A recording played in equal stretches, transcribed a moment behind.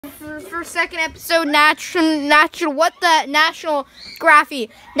for second episode, National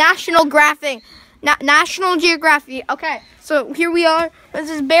Geography. Okay, so here we are. This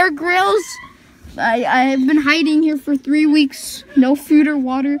is Bear Grylls. I have been hiding here for 3 weeks. No food or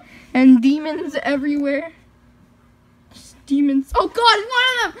water, and demons everywhere. Just demons. Oh God, it's one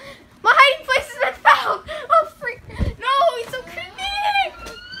of them. My hiding place has been found. Oh freak! No, he's so creepy.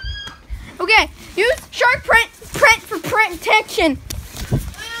 Okay, use shark print for protection.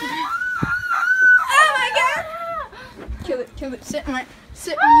 Oh my God! Kill it. Sit on you.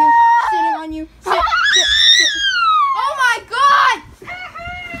 Sitting on you. Sit. Oh my God!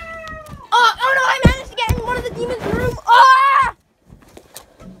 Oh no! I managed to get in one of the demons' room. Ah!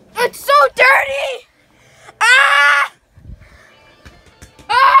 It's so dirty. Ah!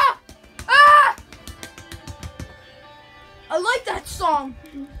 Ah! Ah! I like that song.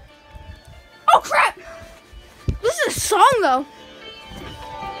 Oh crap! This is a song though.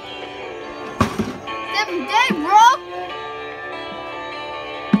 7th day, bro.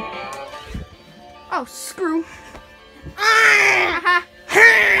 Oh screw. Ah!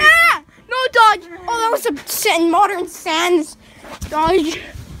 Ah! No dodge. Oh, that was a modern sands dodge.